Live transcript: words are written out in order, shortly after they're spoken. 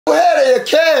uhereye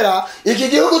kera iki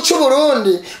gihugu cy'u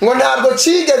Burundi ngo ntabwo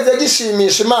cigeze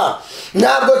gishimisha Imana,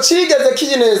 ntabwo cigeze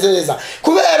kiyinezeza,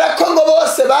 kubera ko ngo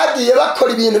bose bagiye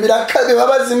bakora ibintu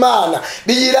bibabaza Imana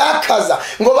biyirakaza,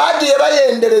 ngo bagiye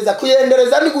bayendereza.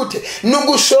 Kuyendereza ni gute? Ni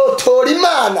ugushotora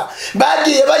Imana.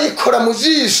 Bagiye bayikora mu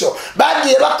jisho,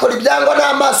 bagiye bakora ibyangwa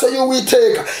n'amaso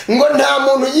y'Uwiteka, ngo nta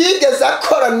muntu yigeze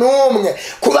akora n'umwe.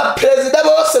 Kuba perezida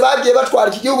bose bagiye batwara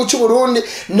iki gihugu cy'u Burundi,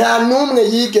 nta n'umwe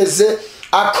yigeze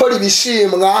akora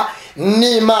ibishimwa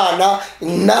n'Imana,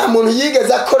 nta muntu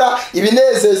yigeze akora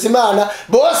ibinezeza Imana.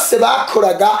 Bose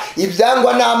bakoraga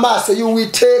ibyangwa n'amaso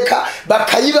y'Uwiteka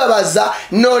bakayibabaza,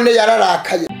 none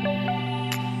yararakaye.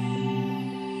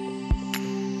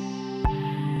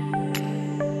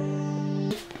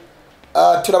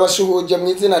 Turabashuhuje mu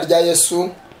izina rya Yesu.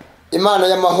 Imana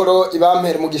y'amahoro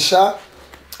ibampere mugisha.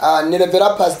 Ni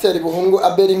Reverend Pasteur Buhungu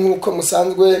Abeli nk'uko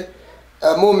musanzwe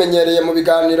mumenyereye mu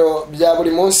biganiro bya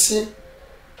buri munsi.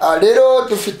 Rero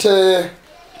dufite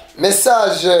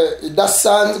message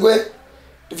idasanzwe,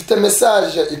 dufite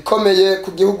message ikomeye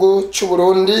ku gihugu cy'u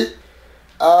Burundi.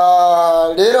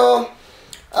 Rero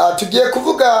tugiye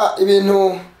kuvuga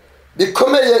ibintu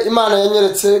bikomeye Imana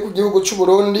yanyeretse ku gihugu cy'u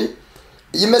Burundi.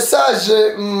 Iyi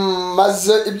message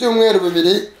maze ibyumweru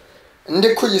bibiri ndi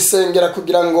kuyisengera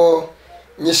kugira ngo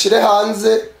nyishire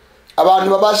hanze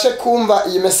abantu babashe kumva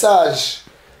iyi message.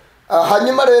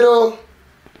 Hanyuma rero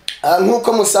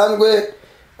nk'uko musanzwe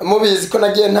mubizi ko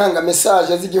nagiye ntanga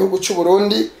message z'igihugu cy'u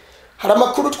Burundi, hari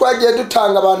amakuru twagiye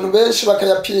dutanga abantu benshi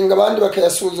bakayapinga, abandi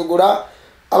bakayasuzugura,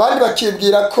 abandi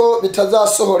bakibwira ko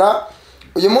bitazasohora.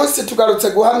 Uyu munsi tugarutse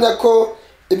guhamya ko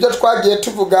ibyo twagiye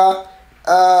tuvuga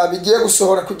bigiye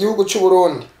gusohora ku gihugu cy'u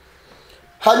Burundi.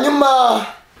 Hanyuma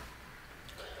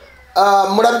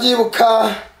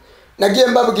murabyibuka nagiye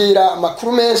mbabwira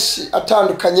amakuru menshi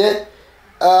atandukanye,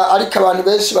 ariko abantu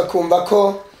benshi bakumva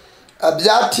ko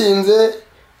byatinze,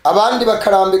 abandi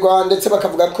bakarambirwa ndetse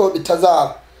bakavuga ko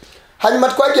bitazaba. Hanyuma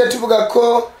twagiye tuvuga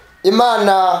ko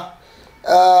Imana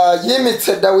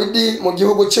yimitse Dawidi mu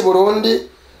gihugu cy'u Burundi,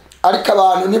 ariko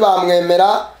abantu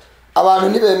ntibamwemera, abantu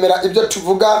ntibemera ibyo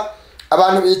tuvuga,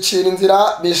 abantu bicira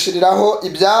inzira bishiriraho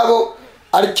ibyabo,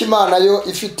 ariko Imana yo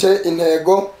ifite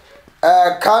intego,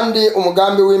 kandi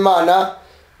umugambi w'Imana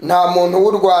nta muntu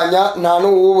wurwanya, nta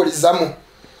n'uwuburizamo.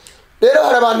 Rero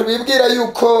hari abantu bibwira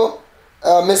yuko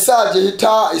message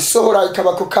hita isohora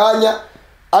ikaba ku kanya,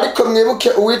 ariko mwibuke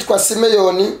uwitwa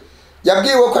Simeyoni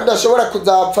yabwiwe ko adashobora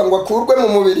kuzapfa ngo akurwe mu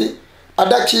mubiri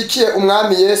adakikiye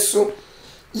umwami Yesu.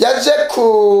 Yaje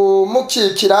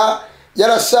kumukikira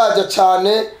yarashaje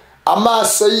cyane,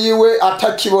 amaso yiwe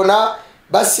atakibona,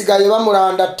 basigaye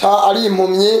bamurandata ari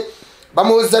impumyi.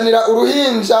 Bamuzanira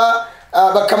uruhinja,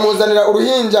 bakamuzanira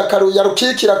uruhinja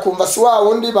yarukikira kumva si wa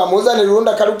wundi, bamuzanira urundi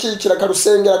akarukikira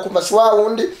karusengera kumva si wa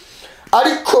wundi.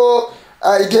 Ariko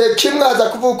igihe kimwe aza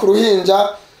kuvuka uruhinja,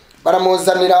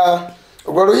 baramuzanira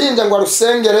urwo ruhinja ngo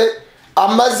arusengere.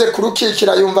 Amaze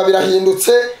kurukikira yumva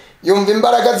birahindutse, yumva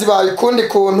imbaraga zibaye ukundi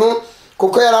kuntu,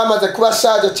 kuko yari amaze kuba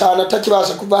ashaje cyane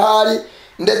atakibasha kuva hari,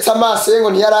 ndetse amaso ye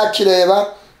ngo ntiyarakireba.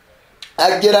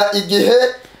 Agera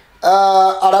igihe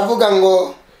aravuga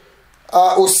ngo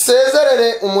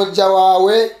usezerere umuja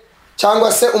wawe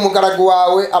cyangwa se umugaragu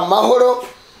wawe amahoro,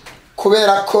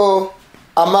 kubera ko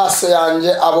amaso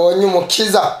yanjye abonye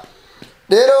umukiza.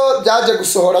 Rero byaje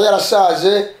gusohora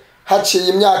yarashaje haciye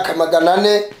imyaka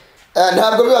 400.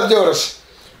 Ntabwo biba byoroshe.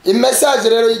 Imessage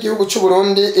rero y'igihugu cy'u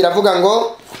Burundi iravuga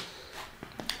ngo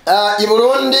i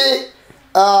Burundi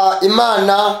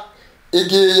Imana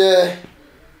igiye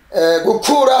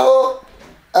gukuraho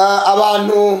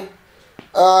abantu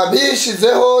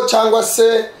bishizeho cyangwa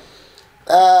se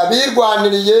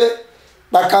birwaniriye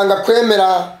bakanga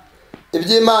kwemera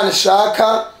iby'Imana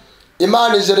ishaka.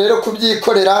 Imana ije rero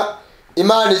kubyikorera,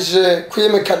 Imana ije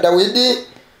kwimika Dawidi,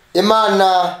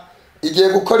 Imana igiye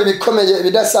gukora ibikomeye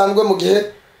bidasanzwe mu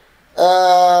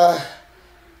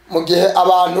gihe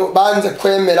abantu banze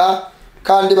kwemera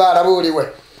kandi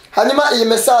baraburiwe. Hanyuma iyi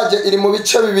message iri mu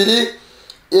bice bibiri.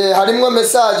 Harimo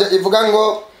message ivuga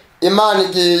ngo Imana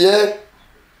igiye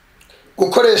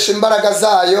gukoresha imbaraga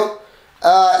zayo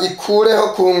ikureho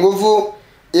ku nguvu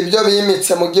ibyo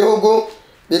bimitse mu gihugu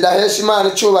bidahesha Imana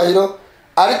icyubahiro.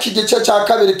 Ariko igice cya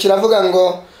kabiri kiravuga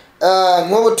ngo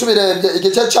nk'ubu tubirebye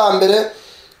igice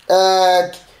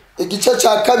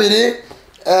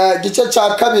cya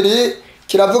kabiri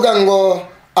kiravuga ngo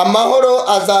amahoro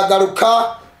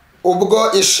azagaruka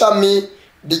ubwo ishami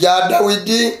rya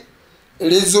Dawidi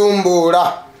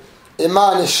rizumbura.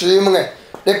 Imana ishimwe.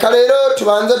 Reka rero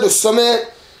tubanze dusome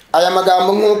aya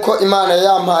magambo nk'uko Imana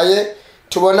yampaye.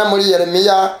 Tubona muri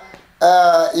Yeremiya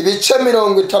ibice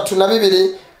 32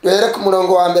 duhere ku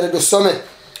murongo wa mbere dusome.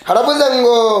 Haravuze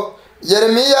ngo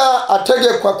Yeremiya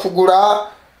ategekwa kugura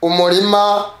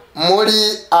umurima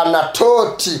muri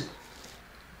Anatoti.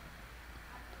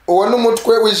 Uwo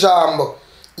n'umutwe w'ijambo.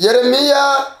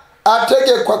 Yeremiya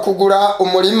ategekwa kugura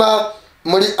umurima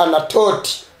muri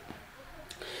Anatoti.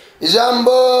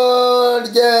 Ijambo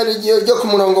ryo ku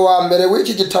murongo wa mbere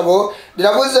w'iki gitabo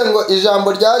riravuze ngo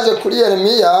ijambo ryaje kuri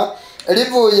Yeremiya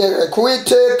rivuye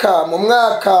kuwiteka mu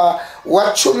mwaka wa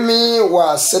 10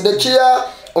 wa Sedekiya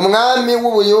umwami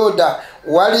w'Ubuyuda,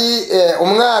 wari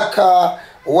umwaka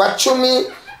wa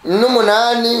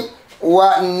 18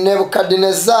 wa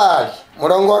Nebukadinezari.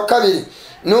 Murongo wa kabiri,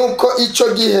 nuko icyo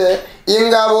gihe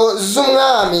ingabo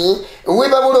z'umwami w'i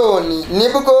Babuloni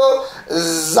nibwo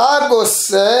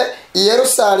zagose i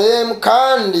Yerusalemu,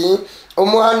 kandi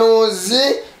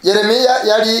umuhanuzi Yeremiya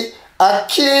yari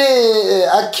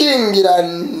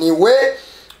akingiraniwe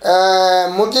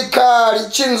mu gikari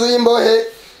cy'inzu y'imbohe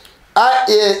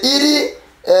iri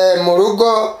mu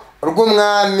rugo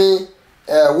rw'umwami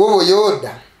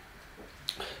w'Ubuyuda.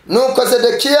 Nuko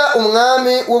Sedekiya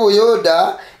umwami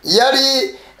w'Ubuyuda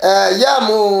yari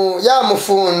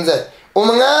yamufunze.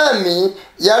 Umwami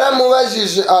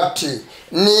yaramubajije ati,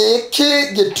 ni iki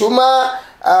gituma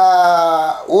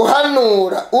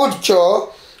uhanura utyo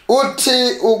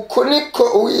uti, uku niko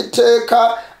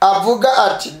Uwiteka avuga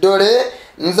ati, dore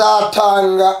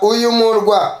nzatanga uyu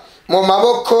murwa mu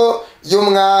maboko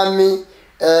y'umwami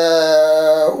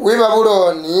w'i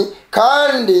Babuloni,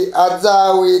 kandi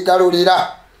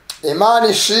azawigarurira. Imana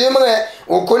ishimwe.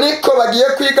 Uku niko bagiye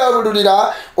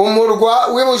kwigarurira umurwa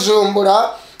w'i Bujumbura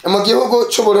mu gihugu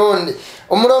cy'u Burundi.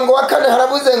 Umurongo wa 4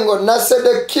 haravuze ngo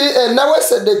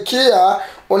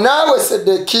nawe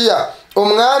Sedekiya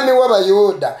umwami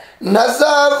w'Abayuda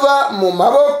ntazava mu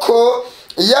maboko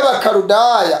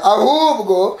y'Abakarudaya,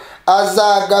 ahubwo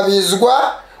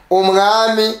azagabizwa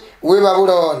umwami w'i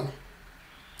Babuloni.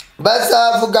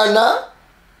 Bazavugana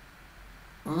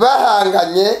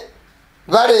bahanganye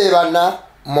barebana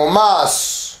mu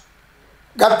maso.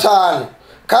 5,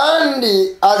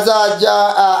 kandi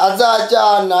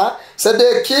azajyana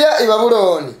Sedekiya i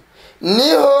Babuloni,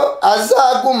 niho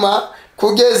azaguma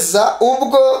kugeza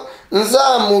ubwo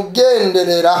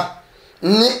nzamugenderera,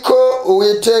 niko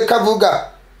Uwiteka avuga.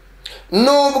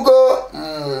 Nubwo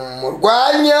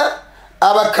murwanya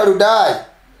Abakarudaya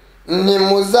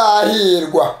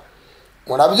ntimuzahirwa.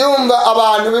 Murabyumva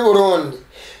abantu b'i Burundi?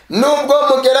 Nubwo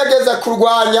mugerageza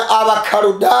kurwanya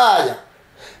Abakarudaya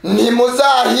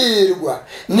ntimuzahirwa,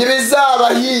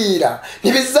 ntibizabahira,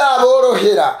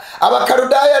 ntibizaborohera.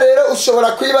 Abakarudaya rero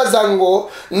ushobora kwibaza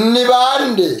ngo ni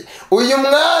bande? Uyu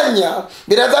mwanya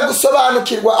biraza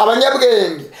gusobanukirwa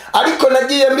abanyabwenge, ariko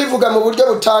nagiye mbivuga mu buryo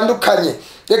butandukanye.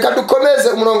 Reka dukomeze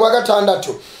umurongo wa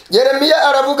 6. Yeremiya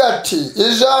aravuga ati,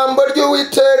 ijambo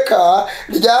ry'Uwiteka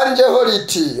ryanjeho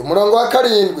riti. Umurongo wa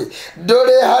 7,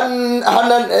 dore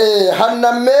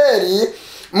Hanameli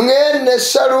mwene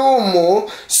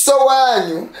Shalumu so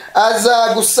wanyu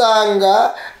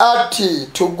azagusanga ati,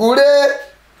 tugure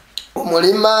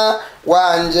umurima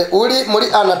wanje uri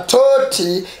muri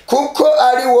Anatoti, kuko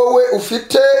ari wowe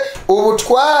ufite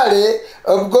ubutware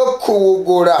bwo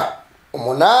kuwugura.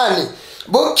 8,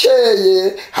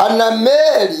 bukeye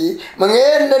Hanameli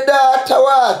mwene data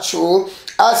wacu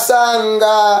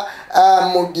asanga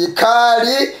mu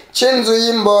gikari cy'inzu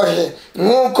y'imbohe,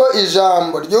 nk'uko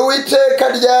ijambo ry'Uwiteka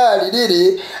ryari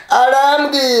riri,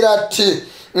 arambwira ati,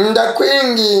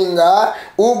 ndakwinginga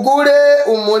ugure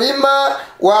umurima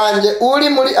wanjye uri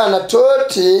muri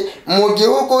Anatoti mu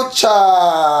gihugu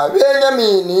cya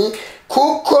Benyamini,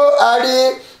 kuko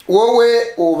ari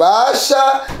wowe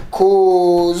ubasha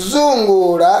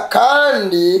kuzungura,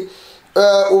 kandi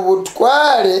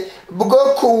ubutware bwo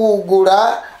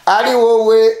kuwugura ari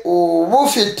wowe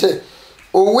ubufite.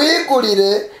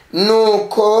 Uwigurire,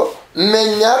 nuko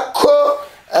menya ko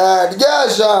rya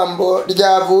jambo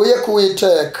ryavuye ku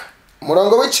Uwiteka.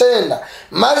 Umurongo w'9,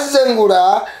 maze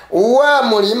ngura wa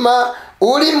murima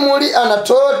uri muri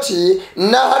Anatoti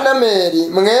na Hanameli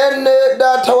mwene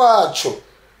data wacu,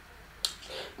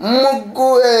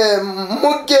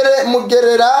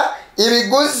 mugerera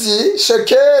ibiguzi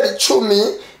shekeri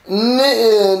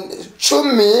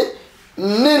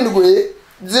 17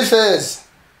 z'ifeza.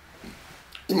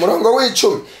 Umurongo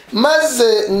w'10,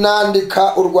 maze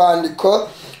nandika urwandiko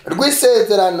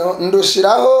rw'isezerano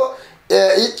ndushiraho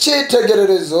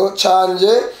icyitegererezo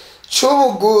canje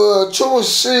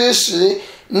cy'ubushishi,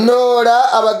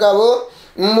 ntora abagabo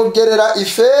mugerera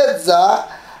ifeza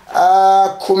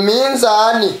ku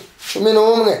minzani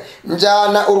 11,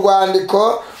 njyana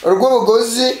urwandiko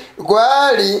rw'ubuguzi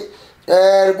rwari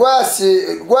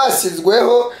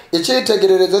rwasizweho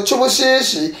icyitegererezo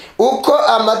cy'ubushishi uko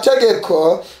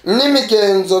amategeko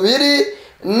n'imigenzo biri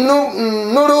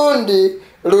n'urundi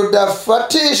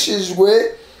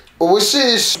rudafatishijwe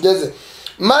ubushishi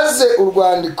maze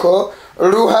urwandiko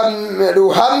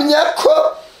ruhamya ko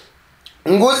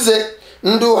nguze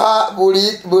nduha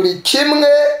buri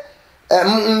kimwe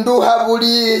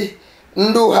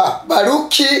nduha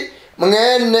Baruki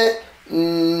mwene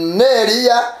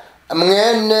Neriya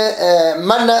mwene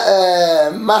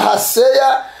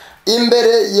Mahaseya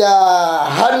imbere ya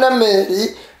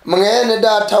Hanameli mwene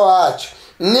data wacu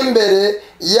n'imbere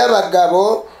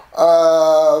y'abagabo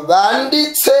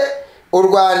banditse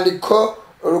urwandiko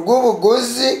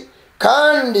rw'ubuguzi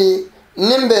kandi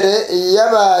n'imbere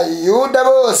y'abayuda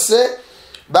bose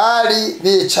bari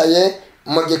bicaye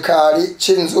mu gikari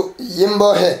cy'inzu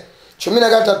y'imbohe.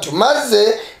 13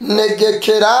 maze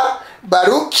negekera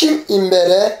Baruki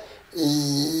imbere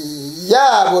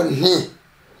yabo nti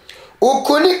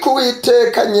uku ni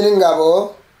Uwiteka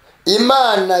Nyiringabo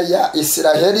Imana ya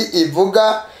Isiraheli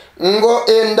ivuga ngo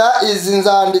enda izi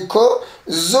nzandiko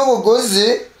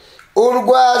z'ubuguzi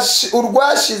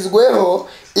urwashizweho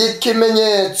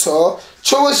ikimenyetso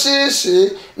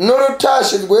cy'ubushishi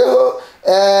n'urutashizweho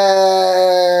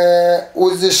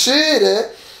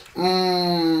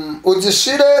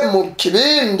uzishire mu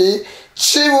kibindi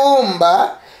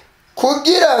cy'ibumba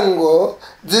kugira ngo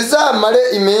zizamare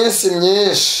iminsi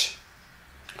myinshi.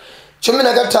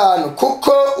 15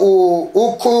 kuko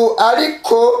uku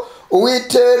ariko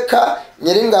Uwiteka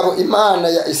Nyiringabo Imana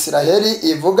ya Isiraheli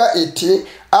ivuga iti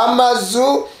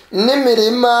amazu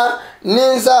n'imirima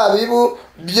n'inzabibu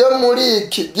byo muri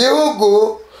iki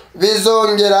gihugu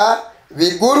bizongera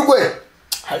bigurwe.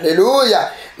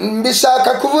 Haleluya.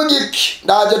 Mbishaka kuvuga iki?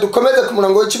 Ndaje dukomeze ku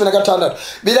murongo wa 16.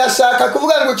 Birashaka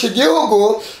kuvuga ngo iki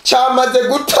gihugu cyamaze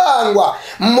gutangwa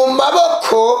mu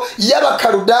maboko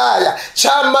y'abakarudaya,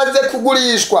 cyamaze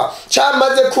kugurishwa,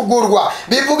 cyamaze kugurwa.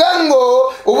 Bivuga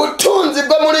ngo ubutunzi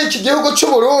bwo muri iki gihugu cy'u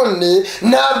Burundi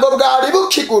ntabwo bwari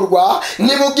bukigurwa,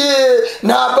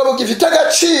 ntabwo bugifite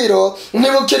agaciro,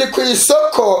 ntibukiri ku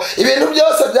isoko. Ibintu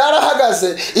byose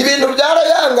byarahagaze, ibintu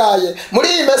byarayangaye. Muri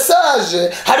iyi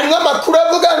message harimo amakuru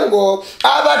avuga ngo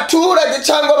abaturage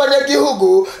cyangwa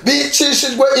abanyagihugu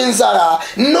bicishijwe inzara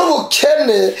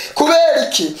n'ubukene. Kubera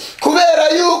iki? Kubera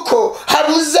yuko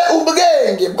habuze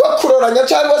ubwenge bwo kuroranya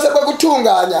cyangwa se bwo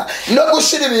gutunganya no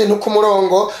gushira ibintu ku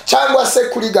murongo cyangwa se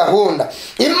kuri gahunda.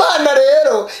 Imana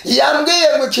rero yambwiye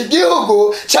ngo iki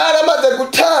gihugu cyaramaze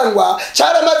gutangwa,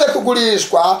 cyaramaze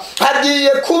kugurishwa, hagiye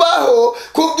kubaho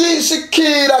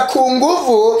kubwishikira ku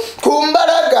nguvu, ku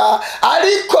mbaraga,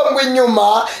 ariko ngo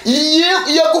inyuma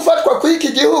iyo gufatwa ku iki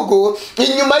gihugu,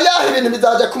 inyuma yaho ibintu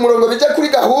bizaje ku murongo bijye kuri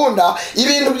gahunda,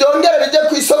 ibintu byongera bijye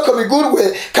ku isoko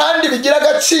bigurwe kandi bigira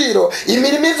agaciro,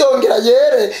 imirimo izongera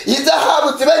yere,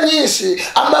 izahabu ziba nyinshi,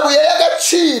 amabuye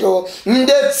y'agaciro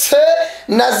ndetse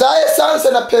na za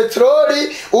essence na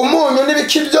petroli, umunyu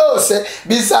n'ibiki byose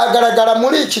bizagaragara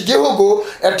muri iki gihugu.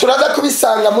 Turaza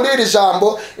kubisanga muri iri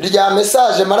jambo rya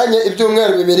message maranye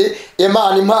ibyumweru 2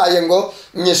 Imana impaye ngo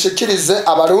nyishikirize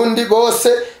abarundi bose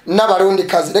n'abarundi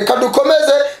kazi. Reka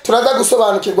dukomeze turaza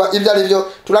gusobanukirwa ibyo ari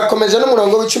byo. Turakomeje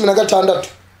n'umurongo wa 16.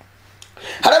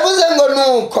 Haravuze ngo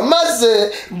nuko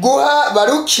maze guha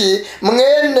Baruki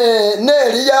mwene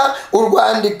Neriya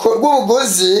urwandiko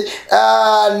rw'ubuguzi,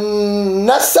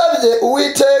 nasabye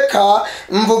Uwiteka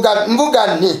mvuga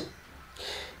nti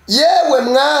yewe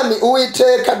mwami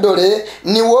Uwiteka, dore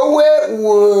ni wowe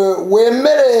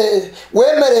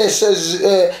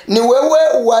ni wowe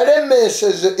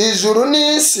waremesheje ijuru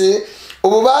n'isi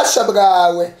ububasha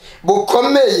bwawe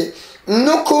bukomeye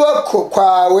n'ukuboko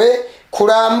kwawe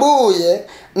kurambuye,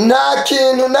 nta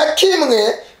kintu na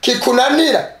kimwe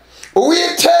kikunanira.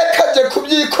 Uwiteka aje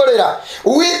kubyikorera,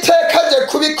 Uwiteka aje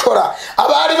kubikora.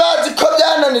 Abari bazi ko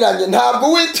byananiranye ntabwo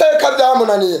Uwiteka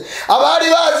byamunaniye. Abari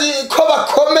bazi ko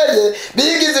bakomeye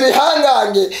bigize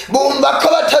ibihangange bumva ko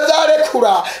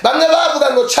batazarekura, bamwe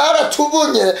bavuga ngo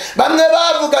caratubunye, bamwe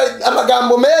bavuga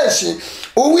amagambo menshi.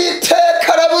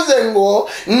 Uwiteka aravuze ngo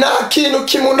nta kintu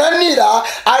kimunanira,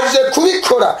 aje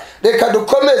kubikora. Reka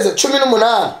dukomeze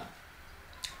 18.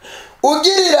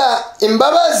 Ugirira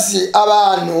imbabazi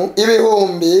abantu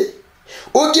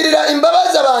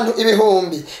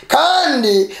ibihumbi,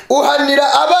 kandi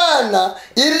uhanira abana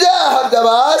ibyaha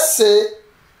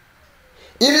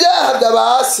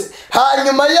by'abase,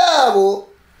 hanyuma yabo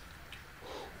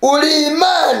uri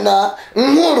Imana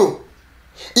nkuru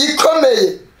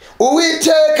ikomeye,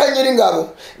 Uwiteka Nyiringabo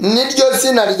niryo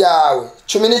zina ryawe.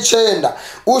 19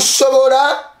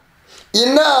 ushobora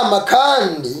inama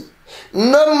kandi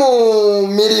no mu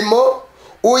mirimo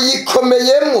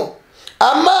uyikomeyemo.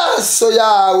 Amaso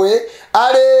yawe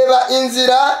areba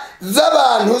inzira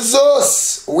z'abantu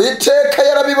zose, Uwiteka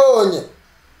yarabibonye.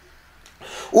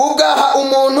 Ugaha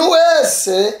umuntu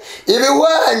wese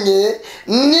ibihwanye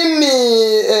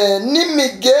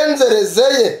n'imigenzereze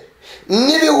ye,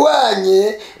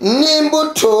 n'ibihwanye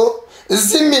n'imbuto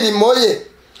z'imirimo ye.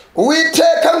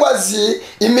 Uwiteka ngo azi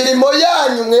imirimo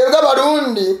yanyu mwebwe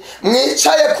abarundi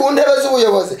mwicaye ku ntebe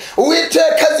z'ubuyobozi.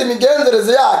 Uwiteka azi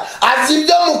imigenzereze yanyu, azi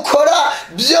ibyo mukora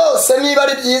byose, niba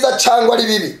ari byiza cyangwa ari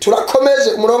bibi.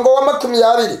 Turakomeje umurongo wa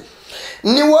 20.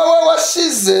 Ni wowe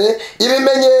washize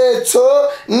ibimenyetso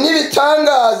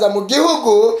n'ibitangaza mu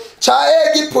gihugu cya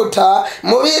Egiputa,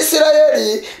 mu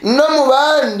Bisirayeli no mu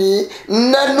bandi,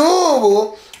 na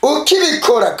n'ubu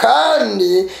ukibikora,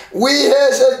 kandi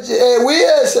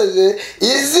wihesheje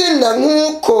izina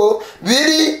nk'uko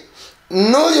biri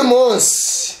n'uyu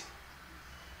munsi.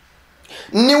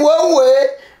 Ni wowe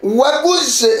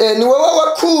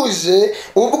wakuje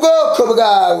ubwoko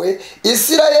bwawe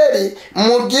Isirayeli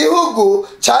mu gihugu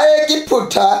cya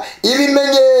Egiputa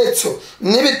ibimenyetso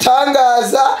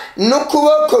n'ibitangaza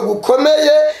n'ukuboko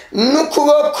gukomeye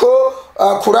n'ukuboko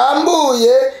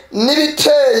kurambuye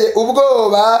n'ibiteye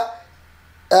ubwoba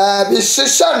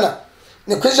bishishana.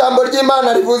 Niko ijambo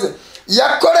ry'Imana rivuze.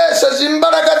 Yakoresheje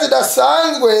imbaraga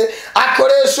zidasanzwe,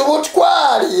 akoresha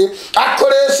ubutwari,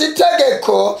 akoresha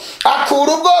itegeko,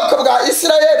 akura ubwoko bwa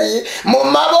Isirayeli mu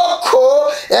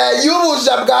maboko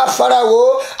y'ubuja bwa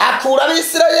Farawo, akura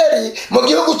Abisirayeli mu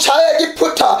gihugu cya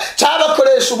Egiputa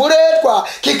cyabakoresha uburetwa,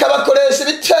 kikabakoresha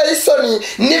ibiteye isoni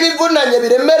n'ibivunanye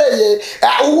biremereye.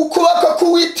 Ukuboko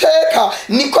k'Uwiteka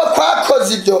niko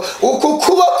kwakoze ibyo. Uku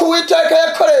kuboko Uwiteka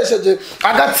yakoresheje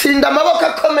agatsinda amaboko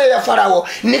akomeye ya Farawo,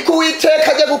 niko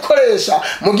Uwiteka ajya gukoresha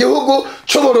mu gihugu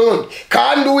cy'u Burundi,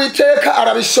 kandi Uwiteka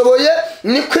arabishoboye.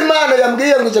 Niko Imana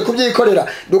yambwiye ngo ije kubyikorera.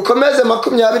 Dukomeze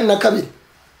 22.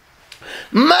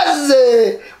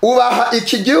 Maze ubaha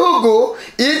iki gihugu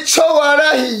icyo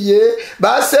warahiye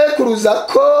basekuruza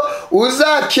ko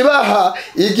uzakibaha,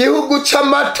 igihugu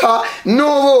cy'amata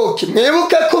n'ubuki.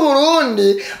 Mwibuke ko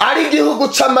Burundi ari igihugu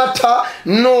cy'amata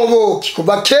n'ubuki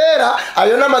kuva kera.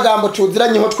 Ayo n'amagambo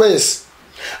tuziranyeho twese.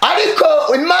 Ariko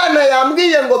Imana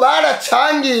yambwiye ngo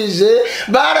baracangije,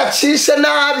 baracishe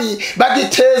nabi,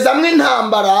 bagitezamwo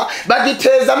intambara,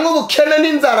 bagitezamwo ubukene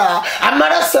n'inzara,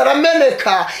 amaraso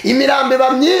arameneka, imirambo iba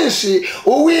myinshi.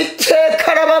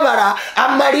 Uwiteka arababara,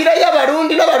 amarira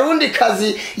y'abarundi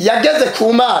n'abarundikazi yageze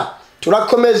ku Mana.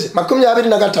 Turakomeje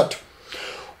 23.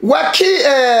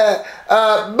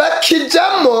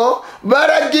 Bakijamo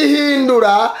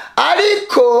baragihindura,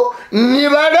 ariko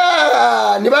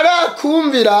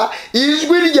ntibarakumvira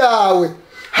ijwi ryawe,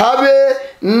 habe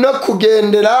no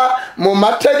kugendera mu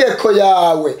mategeko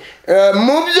yawe.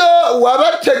 Mu byo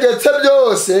wabategetse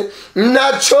byose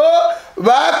ntacyo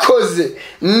bakoze,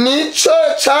 nicyo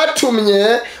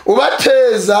cyatumye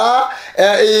ubateza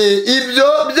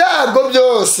ibyo byago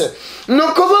byose. Ni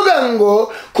ukuvuga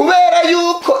ngo kubera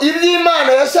yuko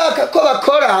iby'Imana yashaka ko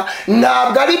bakora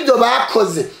ntabwo ari byo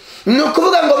bakoze. Ni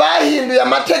ukuvuga ngo bahinduye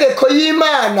amategeko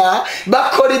y'Imana,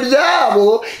 bakora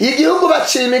ibyabo, igihugu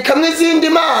bacimikamo izindi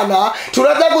mana.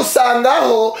 Turaza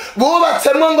gusangaho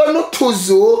bubatsemo ngo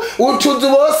n'utuzu, utuzu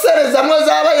boserezamwo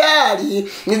za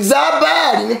Bayali, za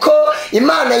Bali, niko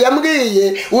Imana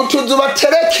yambwiye. Utuzu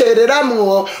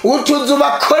baterekereramwo, utuzu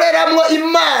bakoreramwo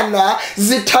imana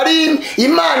zitari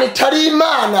Imana, itari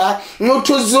Imana,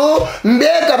 n'utuzu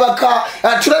mbega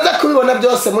turaza kubibona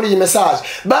byose muri iyi message.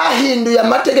 Bahinduye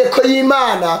amategeko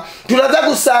y'Imana. Turaza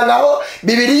gusangaho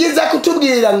Bibiliya iza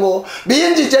kutubwira ngo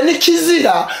binjije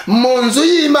n'ikizira mu nzu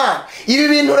y'Imana. Ibi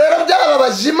bintu rero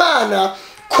byababaje Imana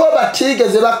ko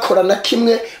batigeze bakora na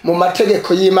kimwe mu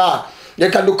mategeko y'Imana.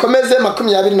 Reka dukomeze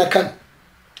 24.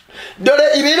 Dore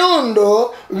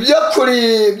ibirundo byo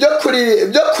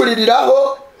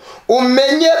kuririraho,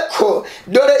 umenye ko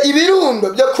dore ibirundo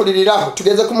byo kuririraho.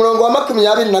 Tugeze ku murongo wa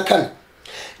 24.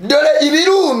 Dore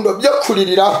ibirundo byo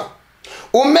kuririraho,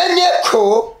 umenye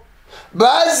ko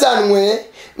bazanwe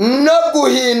no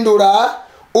guhindura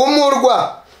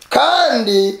umurwa,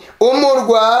 kandi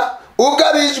umurwa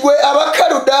ugabijwe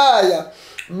Abakarudaya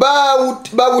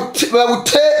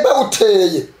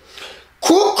bawuteye,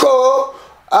 kuko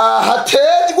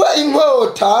hatejwe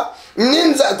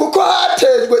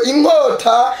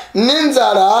inkota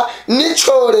n'inzara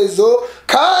n'icyorezo,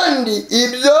 kandi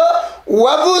ibyo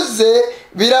wavuze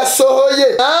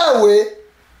birasohoye. Nawe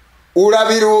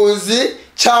urabiruzi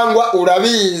cyangwa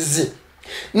urabizi.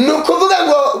 Ni ukuvuga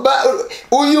ngo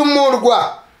uyu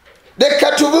murwa,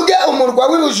 reka tuvuge umurwa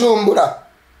w'i Bujumbura,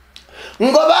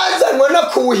 ngo bazanywe no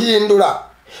kuwuhindura.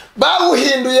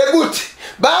 Bawuhinduye gute?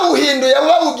 Bawuhinduye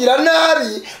bawugira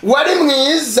nabi, wari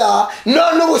mwiza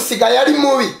none ubusigaye ari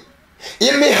mubi.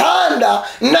 Imihanda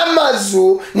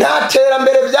n'amazu nta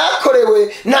terambere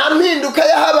byakorewe, nta mpinduka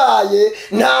yahabaye,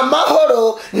 nta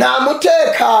mahoro, nta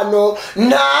mutekano,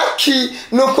 ntaki.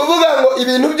 Ni ukuvuga ngo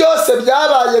ibintu byose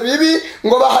byabaye bibi,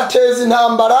 ngo bahateza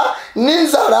intambara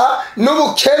n'inzara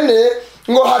n'ubukene,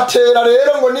 ngo hatera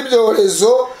rero ngo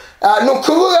n'ibyorezo. Ni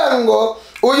ukuvuga ngo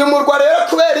uyu murwa rero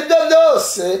kubera ibyo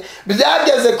byose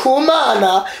byageze ku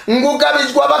Mana, ngo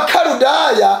ugabijwe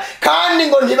abakarudaya kandi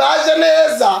ngo ntibaje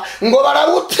neza, ngo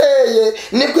barawuteye.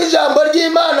 Niko ijambo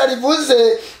ry'Imana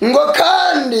rivuze, ngo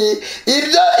kandi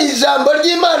ibyo ijambo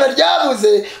ry'Imana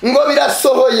ryavuze ngo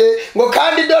birasohoye, ngo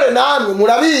kandi dore namwe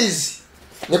murabizi.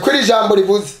 Niko iri jambo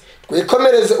rivuze.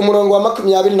 Twikomereze umurongo wa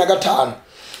 25.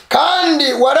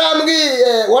 Kandi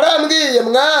warambwiye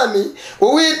mwami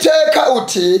Uwiteka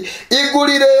uti,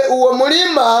 igurire uwo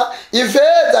murima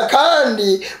ifeza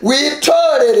kandi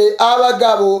witorere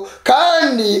abagabo,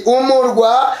 kandi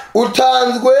umurwa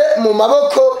utanzwe mu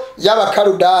maboko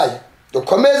y'abakarudaya.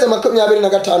 Dukomeze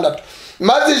 26.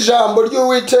 Maze ijambo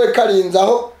ry'Uwiteka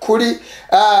rinzaho kuri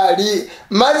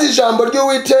maze ijambo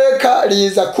ry'Uwiteka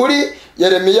riza kuri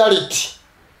Yeremiya riti,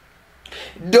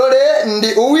 dore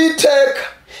ndi Uwiteka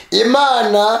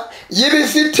Imana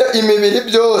y'ibifite imibiri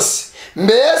byose,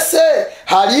 mbese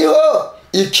hariho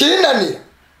ikinanira?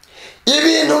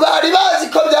 Ibintu bari bazi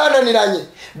ko byananiranye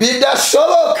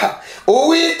bidashoboka,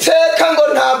 Uwiteka ngo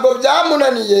ntabwo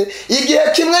byamunaniye.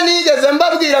 Igihe kimwe nigeze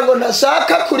mbabwira ngo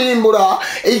ntashaka kurimbura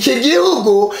iki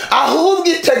gihugu, ahubwo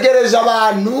itegereje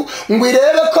abantu ngo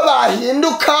irebe ko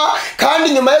bahinduka, kandi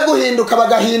nyuma yo guhinduka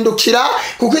bagahindukira,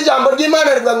 kuko ijambo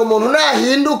ry'Imana rivuga ngo umuntu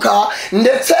nahinduka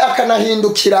ndetse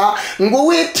akanahindukira ngo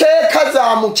Uwiteka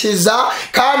azamukiza,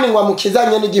 kandi ngo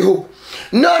amukizanye n'igihugu.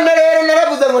 None rero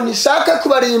naravuze ngo ntishaka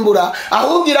kubarimbura,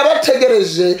 ahubwo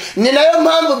irabategereje. Ni nayo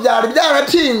mpamvu byari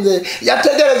byaratinze,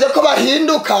 yategereje ko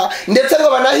bahinduka ndetse ngo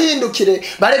banahindukire,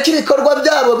 bareke ibikorwa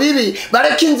byabo bibi,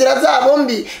 bareke inzira zabo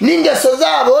mbi n'ingeso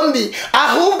zabo mbi,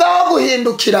 ahubwo aho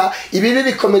guhindukira ibibi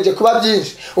bikomeje kuba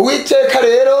byinshi. Uwiteka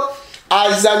rero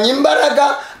azanye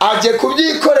imbaraga, aje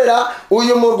kubyikorera.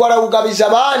 Uyu murwa arawugabije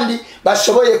abandi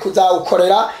bashoboye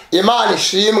kuzawukorera. Imana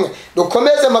ishimwe.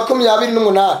 Dukomeze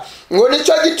 28. Ngo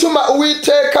nicyo gituma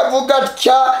Uwiteka avuga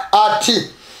atya ati,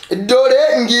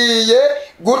 dore ngiye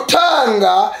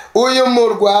gutanga uyu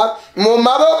murwa mu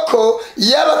maboko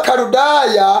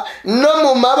y'abakarudaya no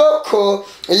mu maboko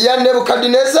ya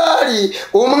Nebukadinezari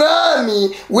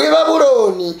umwami w'i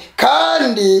Babuloni,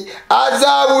 kandi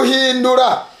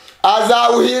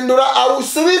azawuhindura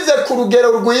awusubize ku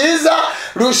rugero rwiza,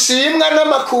 rushimwa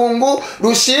n'amakungu,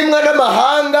 rushimwa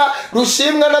n'amahanga,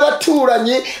 rushimwa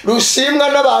n'abaturanyi, rushimwa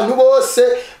n'abantu bose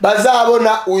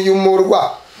bazabona uyu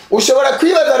murwa. Ushobora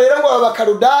kwibaza rero ngo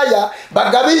abakarudaya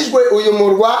bagabijwe uyu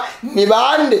murwa ni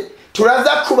bande? Turaza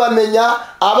kubamenya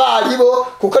abaribo,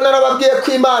 kuko narababwiye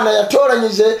ko Imana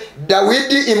yatoranyije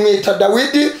Dawidi, imwita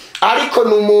Dawidi, ariko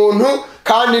ni umuntu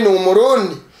kandi ni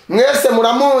umurundi. Mwese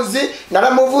muramuzi,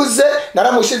 naramuvuze,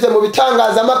 naramushize mu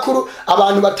bitangazamakuru,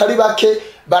 abantu batari bake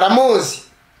baramuzi.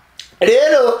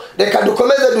 Rero reka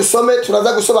dukomeze dusome,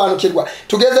 turaza gusobanukirwa.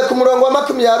 Tugeze ku murongo wa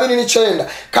 29.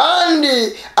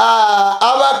 Kandi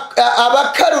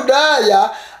abakarudaya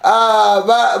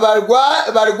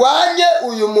barwanye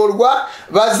uyu murwa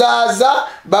bazaza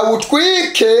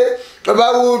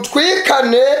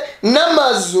bawutwikane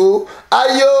n'amazu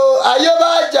ayo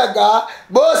bajyaga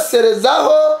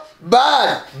boserezaho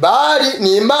Bali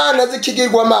ni imana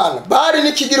z'ikigirwamana. Bali ni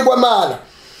ikigirwamana.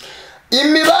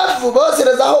 Imibavu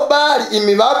boserezaho Bali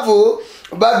imibavu,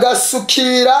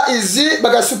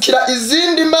 bagasukira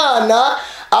izindi mana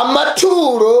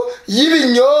amaturo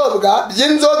y'ibinyobwa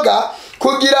by'inzoga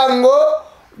kugira ngo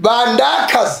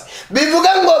bandakaze. Bivuga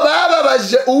ngo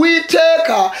bababaje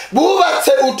Uwiteka,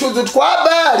 bubatse utuzu twa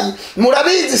Bali.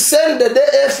 Murabizi CNDD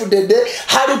FDD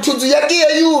hari utuzu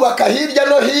yagiye yubaka hirya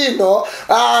no hino.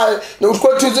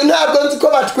 Utwo tuzu ntabwo nzi ko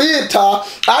batwita,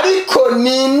 ariko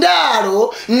ni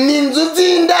indaro, ni inzu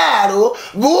z'indaro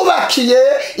bubakiye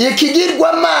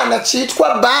ikigirwamana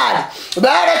cyitwa Bali.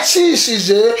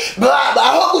 Baracishije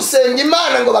aho gusenga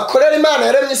Imana ngo bakorere Imana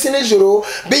yaremye isi n'ijuru,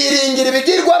 biringira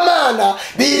ibigirwamana,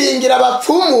 biringira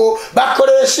abapfumu,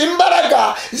 bakoresha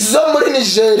imbaraga zo muri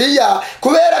Nigeria,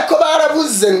 kubera ko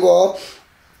baravuze ngo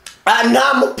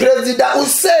nta muperezida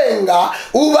usenga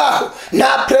ubaho,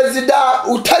 nta perezida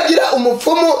utagira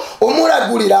umupfumu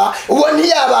umuragurira, uwo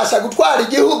ntiyabasha gutwara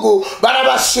igihugu.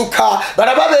 Barabashuka,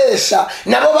 barababesha,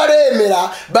 nabo baremera,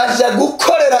 baja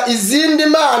gukorera izindi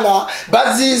mana,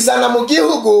 bazizana mu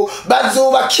gihugu,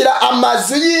 bazubakira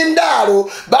amazu y'indaro,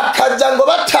 bakaja ngo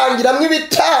batangiramwo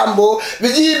ibitambo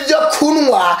by'ibyo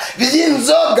kunywa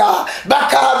by'inzoga,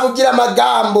 bakahavugira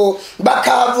amagambo,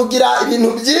 bakahavugira ibintu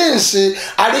byinshi,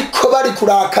 ariko bari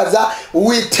kurakaza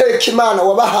Uwiteka Imana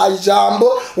wabahaye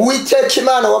ijambo, Uwiteka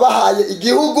Imana wabahaye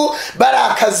igihugu.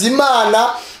 Barakaza Imana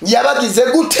yabagize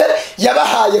gute,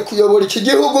 yabahaye kuyobora iki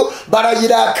gihugu,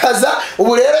 barayirakaza.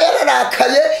 Ubu rero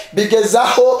yararakaye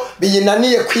bigezaho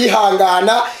biyinaniye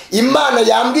kwihangana. Imana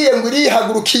yambwiye ngo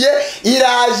irihagurukiye,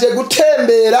 iraje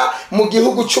gutembera mu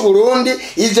gihugu cy'u Burundi,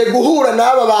 ije guhura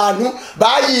n'aba bantu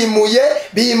bayimuye,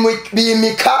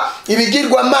 bimika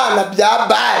ibigirwamana bya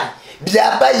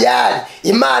Bayali.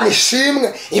 Imana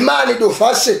ishimwe, Imana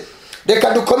idufashe. Reka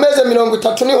dukomeze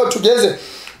 30 niho tugeze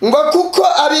ngo kuko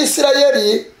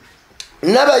Abisirayeli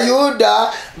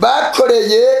n'Abayuda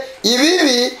bakoreye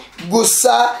ibibi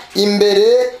gusa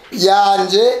imbere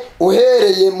yanje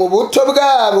uhereye mu buto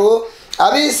bwabo.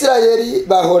 Abisirayeli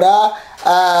bahora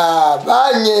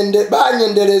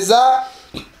banyendereza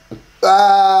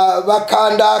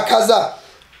bakandakaza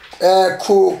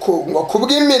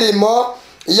kubw'imirimo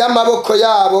y'amaboko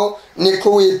yabo, ni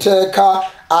Uwiteka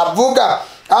avuga.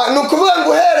 Nukuvuga ngo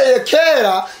uhereye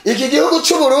kera iki gihugu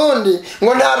cy'u Burundi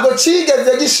ngo ntabwo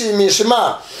cigeze gishimisha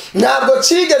Imana, ntabwo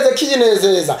cigeze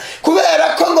kiyinezeza,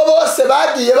 kubera ko ngo bose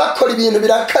bagiye bakora ibintu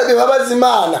bibabaza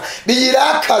Imana,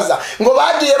 biyirakaza, ngo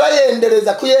bagiye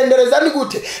bayendereza. Kuyendereza ni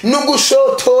gute? Ni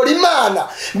ugushotora Imana.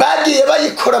 Bagiye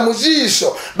bayikora mu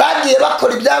jisho, bagiye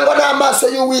bakora ibyangwa n'amaso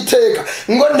y'Uwiteka,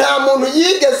 ngo nta muntu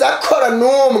yigeze akora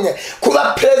n'umwe. Kuba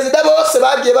perezida bose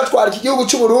bagiye batwara iki gihugu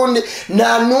cy'u Burundi,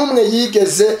 nta n'umwe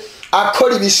yigeze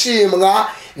akora ibishimwa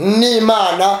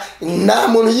n'Imana, nta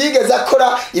muntu yigeze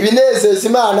akora ibinezeza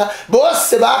Imana.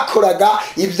 Bose bakoraga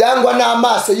ibyangwa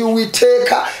n'amaso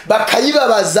y'Uwiteka,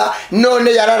 bakayibabaza.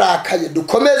 None yararakaye.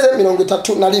 Dukomeze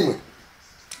 31.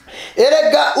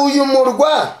 Erega uyu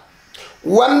murwa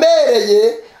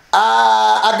wambereye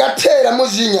agatera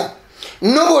mujinya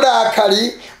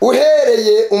n'uburakari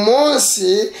uhereye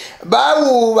umunsi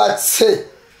bawubatse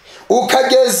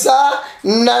ukageza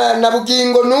na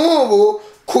bugingo n'ubu,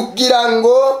 kugira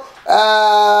ngo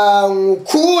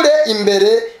kure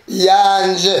imbere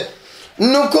yanje.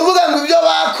 Nukuvuga ngo ibyo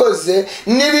bakoze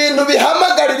ni ibintu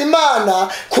bihamagarira Imana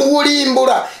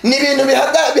kuwurimbura, ni ibintu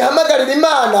bihamagarira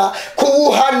Imana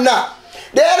kuwuhana.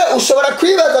 Rero ushobora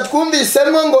kwibaza,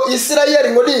 twumvisemo ngo Isirayeli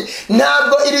ngo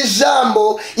ntabwo iri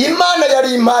jambo Imana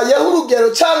yarimpayeho urugero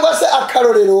cyangwa se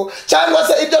akarorero cyangwa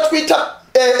se ibyo twita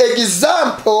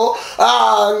example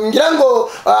ngira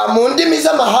ngo mu ndimi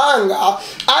z'amahanga,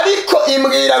 ariko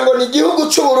imbwira ngo ni igihugu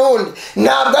cy'u Burundi,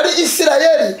 ntabwo ari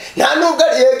Isirayeli, nta nubwo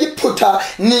ari Egiputa,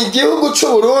 ni igihugu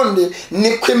cy'u Burundi.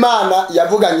 Niko Imana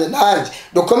yavuganye nanjye.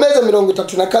 Dukomeze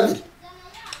 32.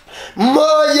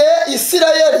 Moye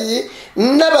Isirayeli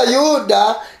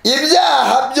n'Abayuda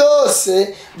ibyaha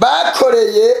byose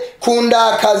bakoreye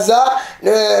kundakaza,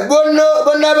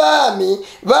 bo n'abami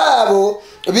babo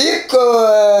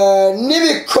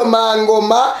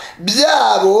n'ibikomangoma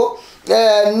byabo,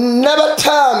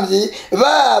 n'abatambyi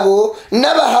babo,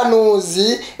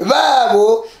 n'abahanuzi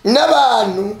babo,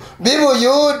 n'abantu b'i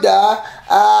Buyuda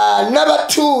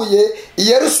n'abatuye i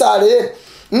Yerusalemu.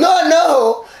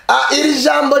 Noneho iri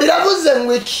jambo riravuze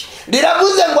ngo iki?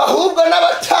 Riravuze ngo ahubwo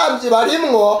n'abatambyi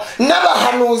barimwo,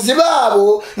 n'abahanuzi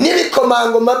babo,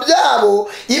 n'ibikomangoma byabo.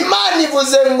 Imana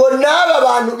ivuze ngo n'aba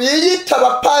bantu biyita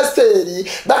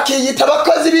abapasiteri, bakiyita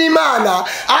abakozi b'Imana,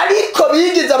 ariko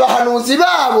bigize abahanuzi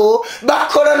babo,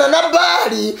 bakorana na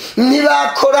Bali.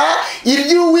 Ntibakora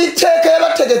ibyo Uwiteka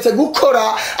yabategetse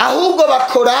gukora, ahubwo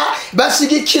bakora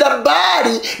bashigikira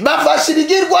Bali, bafasha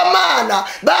ibigirwamana,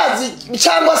 bazi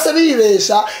cyangwa se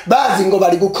bibesha, bazi ngo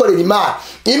bari gukorera Imana.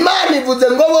 Imana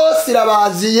ivuze ngo bose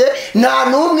irabaziye, nta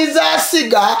n'umwe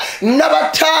izasiga.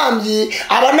 N'abatambyi,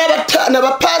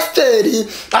 n'abapasiteri,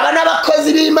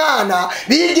 n'abakozi b'Imana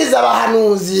bigize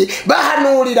abahanuzi,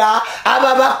 bahanurira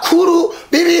aba bakuru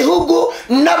b'ibihugu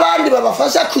n'abandi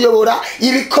babafasha kuyobora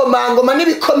ibikomangoma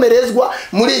n'ibikomerezwa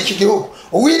muri iki gihugu.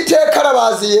 Uwiteka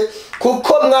arabaziye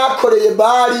kuko mwakoreye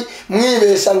Bali,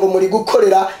 mwibesha ngo muri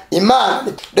gukorera Imana.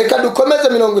 Reka dukomeze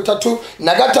 33.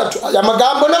 Aya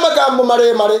magambo n'amagambo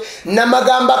maremare,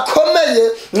 n'amagambo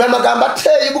akomeye, n'amagambo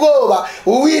ateye ubwoba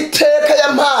Uwiteka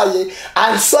yampaye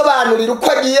ansobanurira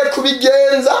uko agiye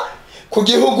kubigenza ku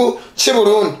gihugu cy'u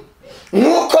Burundi.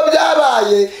 nk'uko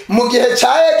byabaye mu gihe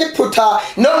cya Egiputa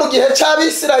no mu gihe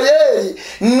cy'Abisirayeli,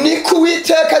 niko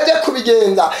Uwiteka ajya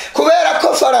kubigenza, kubera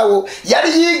ko Farawo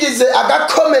yari yigize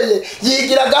agakomeye,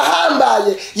 yigira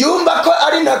agahambaye, yumva ko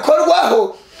ari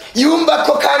ntakorwaho, yumva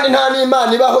ko kandi nta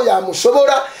n'Imana ibaho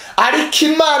yamushobora. Ariko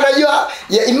Imana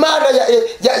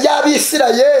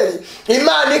y'Abisirayeli,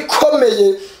 Imana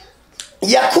ikomeye,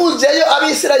 yakuzeyo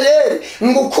Abisirayeli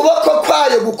ngo ukuboko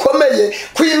kwayo gukomeye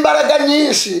kw'imbaraga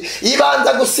nyinshi,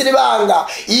 ibanza gusiribanga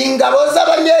ingabo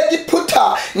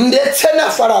z'Abanyegiputa ndetse na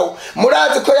Farawo.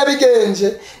 Murazi ko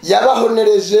yabigenje,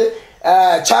 yabahonereje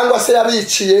cyangwa se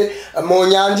yabiciye mu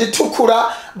nyanja itukura,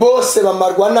 bose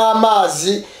bamarwa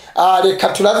n'amazi. Reka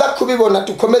turaza kubibona,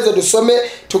 dukomeze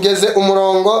dusome tugeze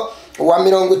umurongo wa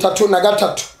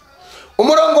 33.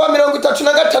 Umurongo wa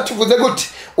 33 uvuze gute?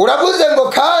 Uravuze ngo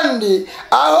kandi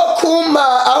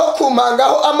aho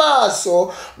kumpangaho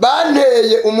amaso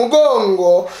banteye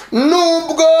umugongo,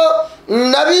 nubwo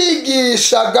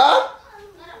nabigishaga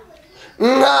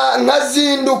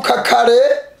nkazinduka kare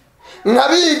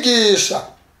nkabigisha,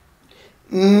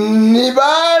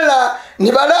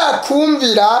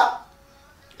 ntibarakumvira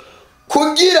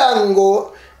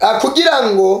kugira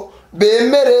ngo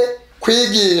bemere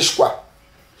kwigishwa.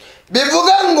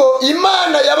 Bivuga ngo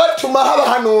Imana yabatumaho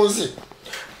abahanuzi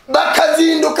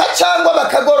bakazinduka cyangwa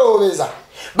bakagorobeza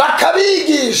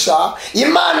bakabigisha.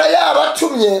 Imana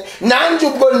yabatumye, nanjye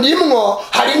ubwo ndimwo,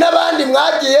 hari n'abandi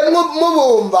mwagiye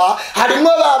mubumva, harimo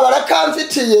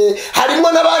Barakamfitiye,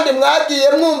 harimo n'abandi mwagiye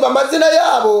mwumva amazina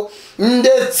yabo,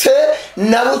 ndetse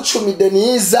na Bucumi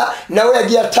Deniza nawe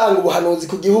yagiye atanga ubuhanuzi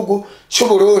ku gihugu cy'u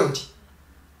Burundi.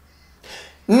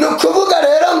 Nukuvuga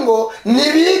rero ngo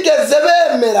ntibigeze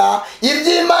bemera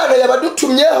iby'Imana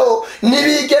yabadutumyeho,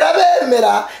 ntibigera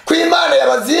bemera ko Imana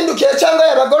yabazindukiye cyangwa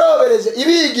yabagorobereje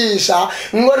ibigisha,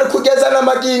 ngo kugeza na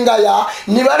magingo aya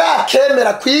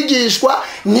ntibarakemera kwigishwa,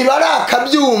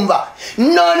 ntibarakabyumva.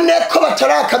 None ko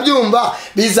batarakabyumva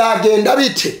bizagenda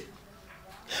bite?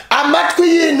 Amatwi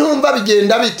y'intumva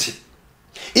bigenda bite?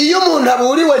 Iyo umuntu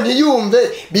aburiwe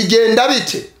ntiyumve bigenda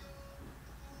bite?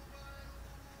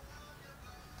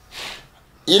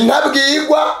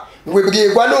 Intabwirwa ngo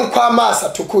ibwirwa nuko amaso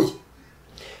atukuye,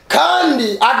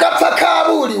 kandi agapfa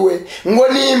kaburiwe ngo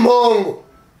ni impongo.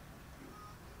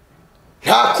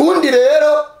 Nta kundi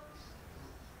rero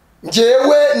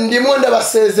njyewe ndimo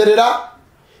ndabasezerera,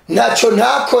 ntacyo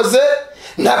ntakoze,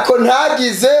 ntako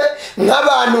ntagize,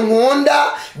 nk'abantu nkunda,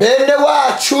 bene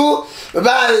wacu,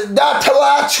 ba data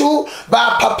wacu,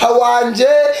 ba papa wanje,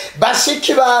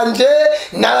 bashiki banje,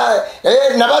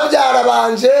 na babyara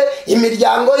banje,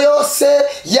 imiryango yose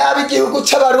yaba igihugu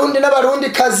cy'Abarundi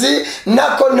n'Abarundikazi,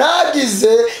 ntako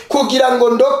ntagize kugira ngo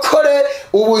ndokore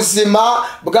ubuzima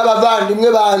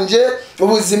bw'abavandimwe banje,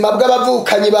 ubuzima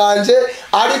bw'abavukanyi banje.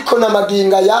 Ariko na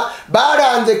magingo aya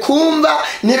baranze kumva,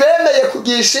 ntibemeye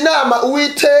kugisha inama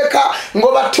Uwiteka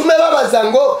ngo batume babaza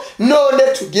ngo none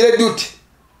tugire dute.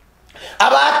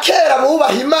 Abakera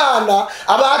bubaha Imana,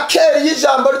 abakera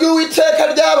y'ijambo ry'Uwiteka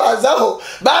ryabazaho,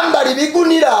 bambara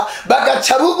ibigunira,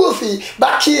 bagaca bugufi,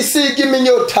 bakisiga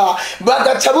iminyota,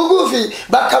 bagaca bugufi,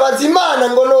 bakabaza Imana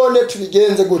ngo none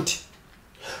tubigenze gute.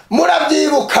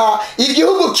 Murabyibuka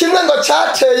igihugu kimwe ngo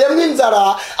cyateyemo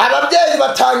inzara, ababyeyi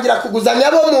batangira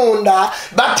kuguzanya bo mu nda,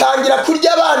 batangira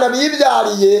kurya abana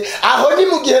bibyariye. Aho ni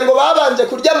mu gihe ngo babanje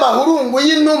kurya amahurungu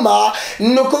y'inuma,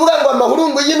 ni ukuvuga ngo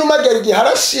amahurungu y'inuma agera igihe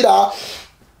arashira.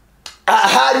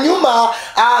 Hanyuma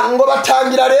ngo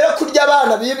batangira rero kurya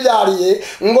abana bibyariye,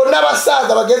 ngo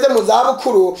n'abasaza bageze mu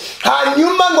zabukuru.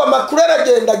 Hanyuma ngo amakuru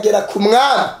aragenda agera ku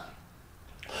mwami.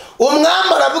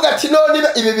 Umwami aravuga ati none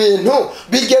ibi bintu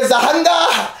bigeze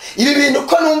ahangaha, ibi bintu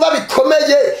ko numva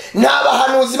bikomeye, nta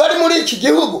bahanuzi bari muri iki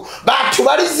gihugu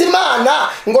batubariza Imana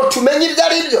ngo tumenye ibyo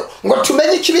ari byo, ngo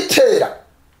tumenye ikibitera.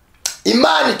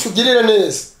 Imana itugirire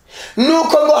neza.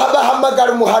 Nuko ngo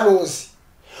bahamagara umuhanuzi.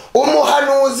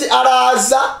 Umuhanuzi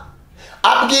araza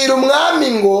abwira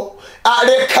umwami ngo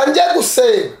reka njye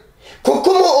gusenga, kuko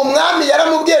umwami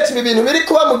yaramubwiye ati ibi bintu biri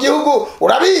kuba mu gihugu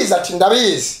urabizi. Ati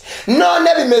ndabizi.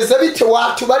 None bimeze bite?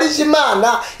 Watubarije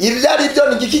Imana ibyo ari byo,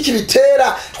 ni igiki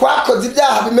kibitera? Twakoze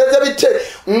ibyaha bimeze bite?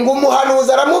 Ngo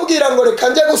umuhanuzi aramubwira ngo reka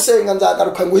njye gusenga,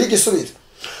 nzagaruka nguhe igisubizo.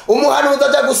 Umuhanuzi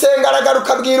ajya gusenga,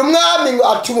 aragaruka abwira umwami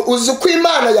ngo ati uzi uko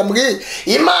Imana yambwiye?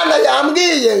 Imana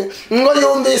yambwiye ngo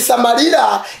yumvise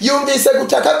amarira, yumvise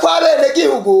gutaka kwa bene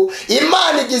gihugu,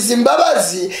 Imana igize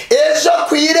imbabazi, ejo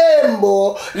ku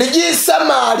irembo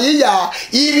ry'isamariya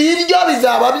ibiryo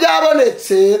bizaba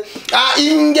byabonetse.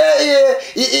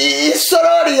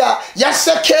 Isorori ya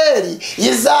shekeri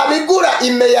izaba igura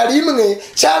imeya rimwe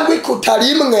cyangwa ikuta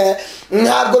rimwe.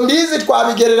 Ntabwo mbizi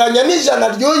twabigereranya n'ijana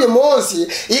ry'uyu munsi.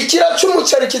 Ikiro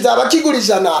cy'umuceri kizaba kigura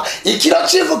ijana, ikiro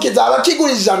cy'ifu kizaba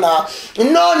kigura ijana.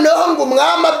 Noneho ngo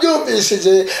umwami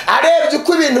abyumvishije arebye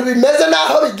uko ibintu bimeze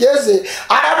n'aho bigeze,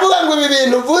 aravuga ngo ibi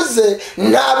bintu uvuze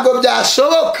ntabwo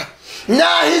byashoboka.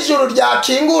 Naho ijuru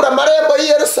ryakingura amarembo y'i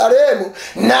Yerusalemu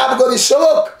ntabwo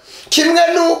bishoboka. Kimwe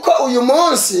nuko uyu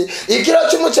munsi ikiro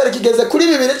cy'umuceri kigeze kuri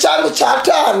 2 cyangwa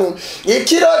 5,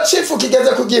 ikiro cy'ifu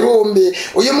kigeze ku 1000.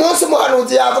 Uyu munsi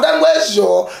umuhanuzi yavuga ngo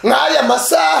ejo nk'aya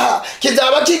masaha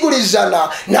kizaba kigura 100.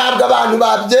 Ntabwo abantu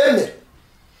babyemera.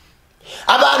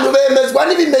 Abantu bemezwa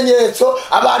n'ibimenyetso,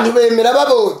 abantu bemera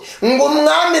babonye. Ngo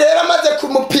umwami rero amaze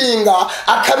kumupinga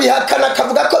akabihakana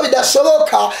akavuga ko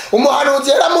bidashoboka, umuhanuzi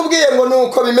yaramubwiye ngo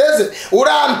nuko bimeze,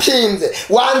 urampinze,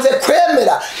 wanze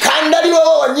kwemera, kandi ari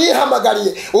wowe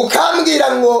wanyihamagariye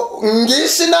ukambwira ngo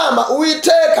ngishe inama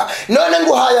Uwiteka, none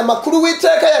nguhaye amakuru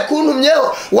Uwiteka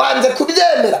yakuntumyeho, wanze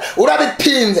kubyemera,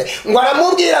 urabipinze. Ngo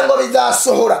aramubwira ngo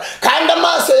bizasohora kandi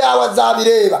amaso yawe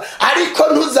azabireba ariko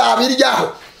ntuzabiryaho.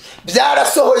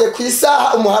 Byarasohoye ku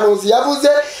isaha umuhanuzi yavuze.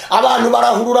 Abantu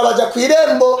barahurura bajya ku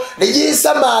irembo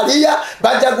ry'isamariya,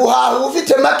 bajya guhaha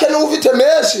ufite make n'ufite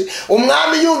menshi.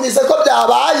 Umwami yumvise ko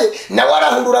byabaye, nawe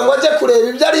arahurura ngo ajye kureba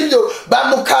ibyo ari byo.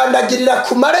 Bamukandagirira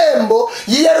ku marembo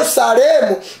y'i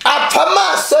Yerusalemu, apfa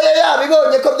amaso ye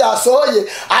yabibonye ko byasohoye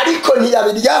ariko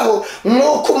ntiyabiryaho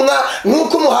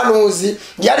nk'uko umuhanuzi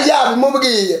yari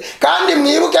yabimubwiye. Kandi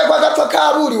mwibuke ko agapfa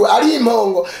kaburiwe ari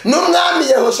impongo. N'umwami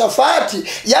Yehoshafati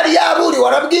yari yaburiwe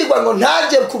arabwirwa ngo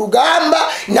ntaje ku rugamba,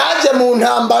 ntaje mu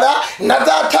ntambara,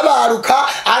 nazatabaruka,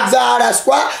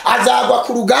 azaraswa, azagwa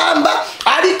ku rugamba,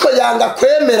 ariko yanga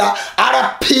kwemera,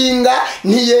 arapinga,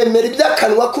 ntiyemera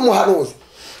iby'akanwa k'umuhanuzi.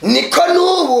 Niko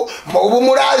ubu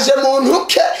muraje mu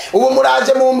ntuke, ubu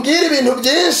muraje mumbwire ibintu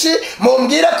byinshi,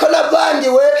 mumbwire ko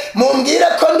navangiwe, mumbwire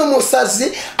ko ndi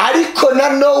umusazi. Ariko na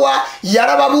Nowa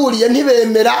yarababuriye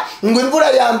ntibemera. Ngo imvura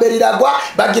ya mbere iragwa,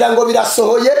 bagira ngo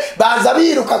birasohoye, baza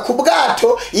biruka ku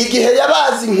bwato. Igihe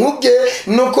yabazi inkuge,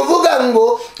 ni ukuvuga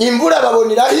ngo imvura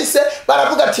babona irahise,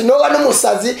 baravuga ati Nowa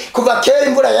n'umusazi, kuva kera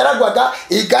imvura yaragwaga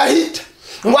igahita.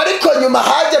 Ngo ariko nyuma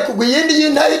haje kugwa iyindi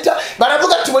y'intahita,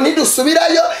 baravuga ati ubu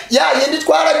ntidusubirayo, ya yindi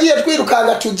twaragiye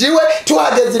twirukanga tugiwe,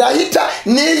 tuhageze irahita,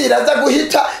 n'iyi iraza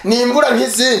guhita, ni imvura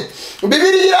nk'izindi.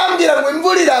 Bibiliya irambwira ngo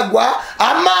imvura iragwa,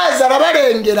 amazi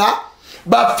arabarengera,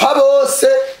 bapfa bose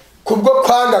kubwo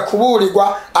kwanga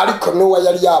kuburirwa. Ariko Nowa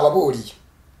yari yababuriye.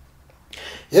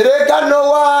 Erega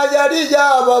Nowa yari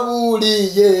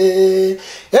yababuriye,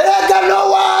 erega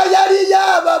Nowa yari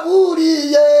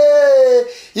yababuriye.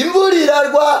 Imvura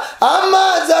iragwa,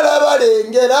 amazi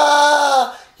arabarengera,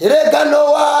 erega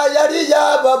Nowa yari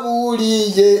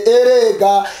yababuriye.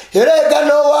 Erega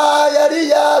Nowa yari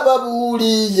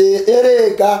yababuriye,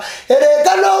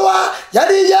 erega Nowa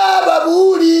yari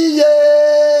yababuriye.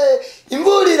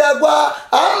 Imvura iragwa,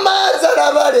 amazi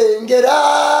arabarengera,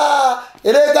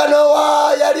 erega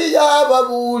Nowa yari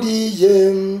yababuriye.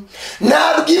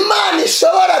 Ntabwo Imana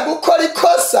ishobora gukora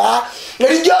ikosa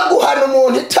ryo guhana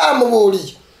umuntu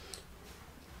itamuburiye.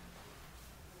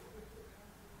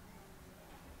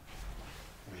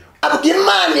 Ntabwo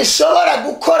Imana ishobora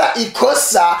gukora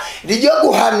ikosa ryo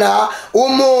guhana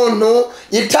umuntu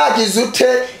itagize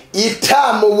ute,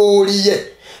 itamuburiye.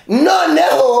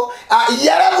 Noneho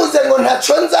yaravuze ngo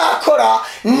ntaco nzakora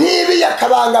nibi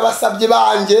yakabanga abasabyi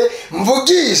banjye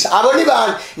mvugisha. Abo ni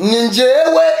bande? Ni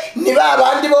njyewe, ni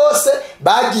babandi bose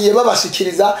bagiye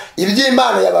babashikiriza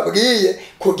iby'Imana yababwiye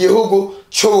ku gihugu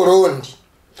cy'u Burundi.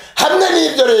 Hamwe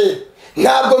n'ibyo rero,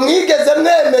 ntabwo mwigeze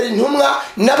mwemera intumwa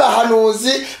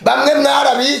n'abahanuzi. Bamwe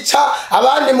mwarabica,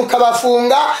 abandi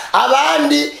mukabafunga,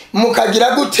 abandi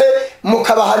mukagira gute,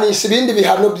 mukabahanisha ibindi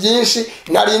bihano byinshi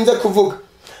narinze kuvuga.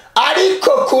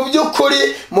 Ariko ku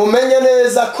by'ukuri mumenye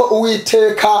neza ko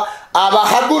Uwiteka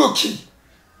abahagurukiye.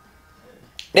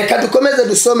 Reka dukomeze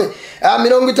dusome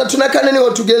 34 niho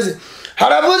tugeze.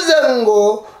 Haravuze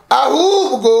ngo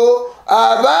ahubwo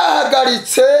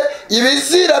abahagaritse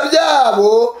ibizira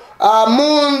byabo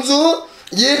mu nzu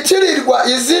yitirirwa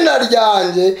izina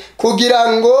ryanjye kugira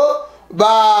ngo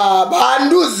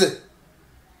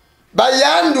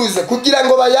bayanduze, kugira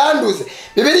ngo bayanduze.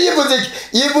 Bibiliya yivuze iki?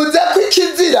 Yivuze ko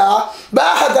ikizira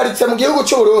bahagaritse mu gihugu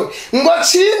cy'u Burundi ngo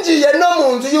cinjiye no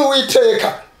mu nzu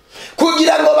y'Uwiteka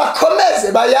kugira ngo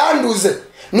bakomeze bayanduze.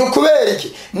 Ni kubera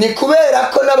iki? Ni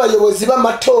kubera ko n'abayobozi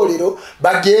b'amatorero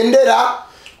bagendera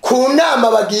ku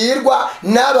nama bagirwa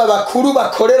n'aba bakuru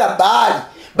bakorera Bali,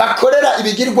 bakorera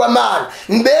ibigirwamana.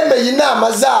 Bemeye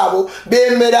inama zabo,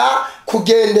 bemera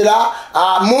kugendera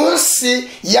munsi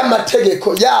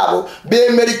y'amategeko yabo,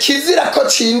 bemera ikizira ko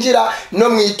cinjira no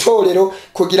mwitorero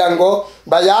kugira ngo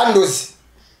bayanduze.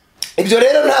 Ibyo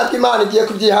rero ntabwo Imana igiye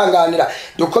kubyihanganira.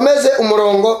 Dukomeze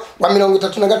umurongo wa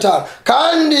 35.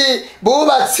 Kandi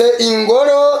bubatse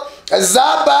ingoro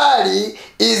za Bali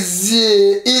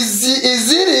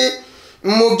iziri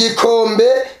mu gikombe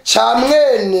ca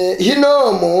mwene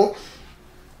Hinomu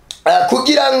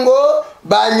kugira ngo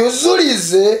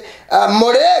banyuzurize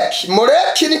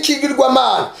Moleki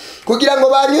n'ikigirwamana, kugira ngo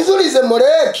banyuzurize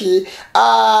Moleki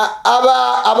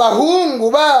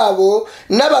abahungu babo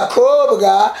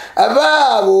n'abakobwa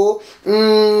babo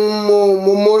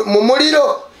mu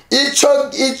muriro.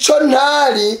 Ico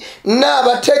ntari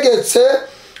nabategetse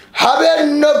habe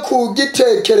no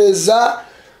kugitekereza,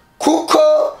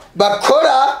 kuko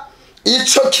bakora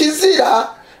ico kizira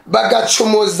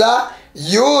bagacumuza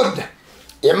Yuda.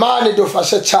 Imana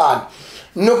idufashe cyane.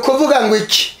 Nukuvuga ngo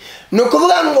iki?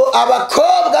 Nukuvuga ngo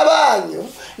abakobwa banyu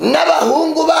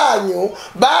n'abahungu banyu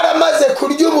baramaze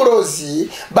kurya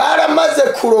uburozi, baramaze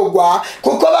kurogwa,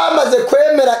 kuko bamaze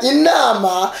kwemera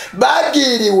inama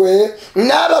bagiriwe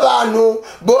n'aba bantu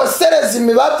bosereza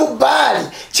imibavu Bali,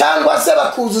 cyangwa se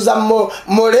bakuzuza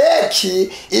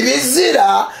Moleki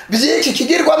ibizira by'iki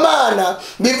kigirwamana.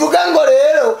 Bivuga ngo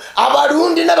rero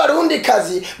abarundi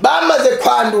n'abarundikazi bamaze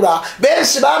kwandura,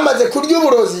 benshi bamaze kurya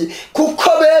uburozi, kuko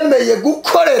bemeye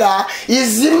gukorera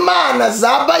izi mana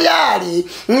za Bayali,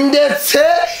 ndetse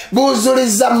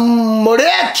buzuriza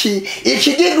Moleki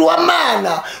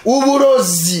ikigirwamana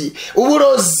uburozi.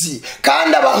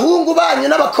 Kandi abahungu banyu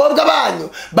n'abakobwa banyu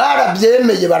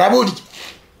barabyemeye, baraburya.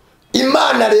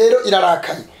 Imana rero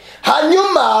irarakaye.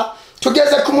 Hanyuma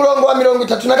tugeze ku murongo wa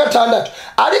 36.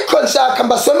 Ariko nshaka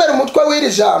mbasomera umutwe w'iri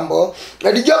jambo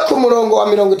ryo ku murongo wa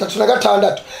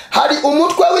 36. Hari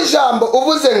umutwe w'ijambo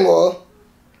uvuze ngo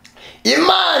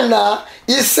Imana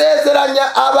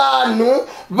isezeranya abantu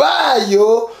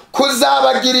bayo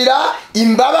kuzabagirira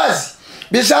imbabazi.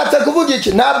 Bishatse kuvuga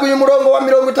iki? Ntabwo uyu murongo wa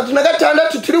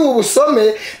 36 turi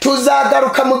ubusome,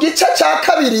 tuzagaruka mu gice cya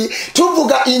kabiri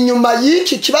tuvuga inyuma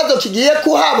y'iki kibazo kigiye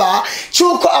kuhaba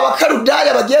cyuko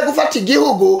abakarudaya bagiye gufata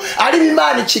igihugu ari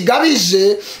Imana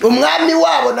ikigabije. Umwami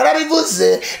wabo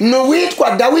narabivuze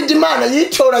n'uwitwa Dawidi Imana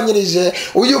yitoranyirije.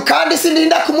 Uyu kandi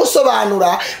sindinda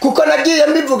kumusobanura kuko nagiye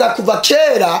mbivuga kuva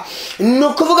kera.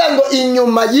 Nukuvuga ngo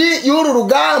inyuma y'uru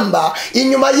rugamba,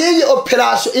 inyuma y'iyi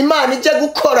operation Imana ije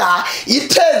gukora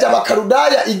iteje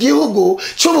abakarudaya igihugu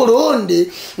cy'u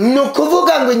Burundi,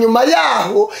 nukuvuga ngo inyuma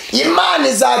yaho Imana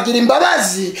izagira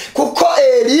imbabazi, kuko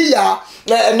Eliya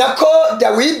nako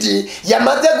Dawidi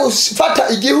yamaze gufata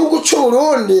igihugu cy'u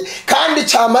Burundi kandi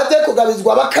cyamaze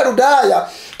kugabizwa abakarudaya.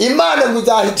 Imana ngo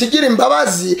izahita igira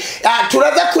imbabazi.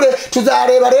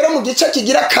 Tuzareba rero mu gice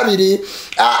kigira kabiri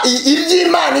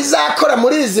iby'Imana izakora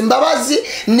muri izi mbabazi,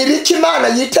 nibiki Imana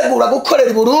yitegura gukorera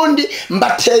i Burundi.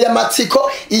 Mbateye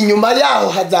amatsiko. Inyuma yaho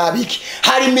hazabiki?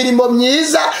 Hari imirimo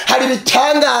myiza, hari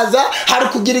bitangaza, hari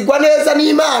kugirirwa neza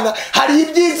n'Imana, hari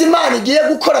ibyiza Imana igiye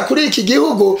gukora kuri iki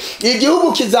gihugu.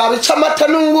 Igihugu kizaba icamata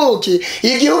n'ubuki,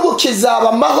 igihugu kizaba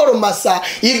amahoro masa,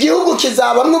 igihugu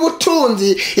kizabamwe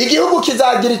ubutunzi, igihugu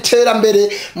kizagira iterambere.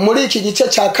 Muri iki gice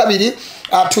cya kabiri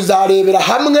tuzarebera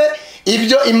hamwe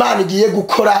ibyo Imana igiye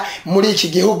gukora muri iki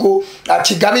gihugu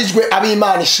kigabijwe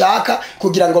ab'Imana ishaka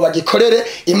kugira ngo bagikorere.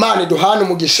 Imana iduhane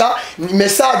umugisha.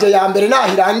 Message ya mbere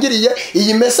nahirangiriye.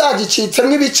 Iyi message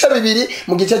icitsemo ibice bibiri.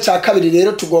 Mu gice cya kabiri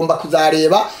rero tugomba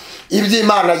kuzareba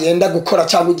iby'Imana yenda gukora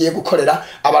cyangwa igiye gukorera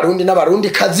abarundi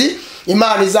n'abarundikazi.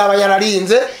 Imana izaba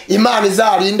yararinze, Imana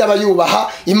izarinda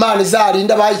abayubaha, Imana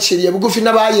izarinda bayiciriye bugufi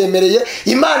n'abayemereye,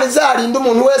 Imana izarinda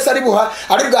umuntu wese ari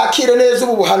bwakire neza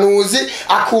ubu buhanuzi,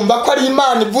 akumva ko ari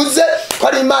Imana ivuze, ko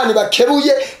ari Imana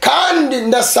bakebuye. Kandi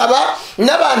ndasaba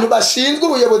n'abantu bashinzwe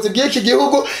ubuyobozi bw'iki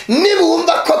gihugu,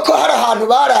 nibumva koko hari ahantu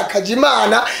barakaje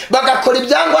Imana bagakora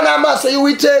ibyangwa n'amaso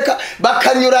y'Uwiteka,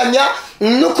 bakanyuranya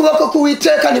n'ukuboko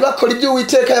k'Uwiteka, ntibakora ibyo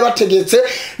Uwiteka yabategetse,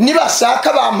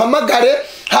 nibashaka bampamagare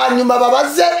hanyuma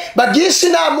babaze bagisha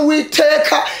inama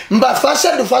Uwiteka,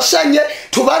 mbafashe dufashanye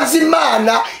tubaze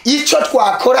Imana icyo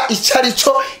twakora icyo ari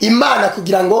cyo, Imana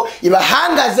kugira ngo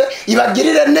ibahangaze,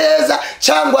 ibagirire neza,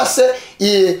 cyangwa se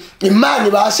Imana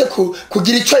ibashe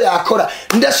kugira icyo yakora.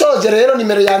 Ndashoje rero,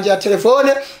 nimero yanjye ya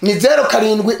telefone ni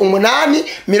 0788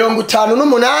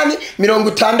 58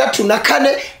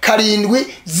 64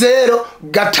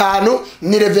 705.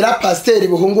 Ni Revera Pasiteri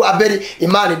Buhungu Abeli.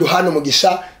 Imana iduhane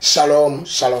umugisha. Shalom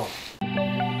shalom.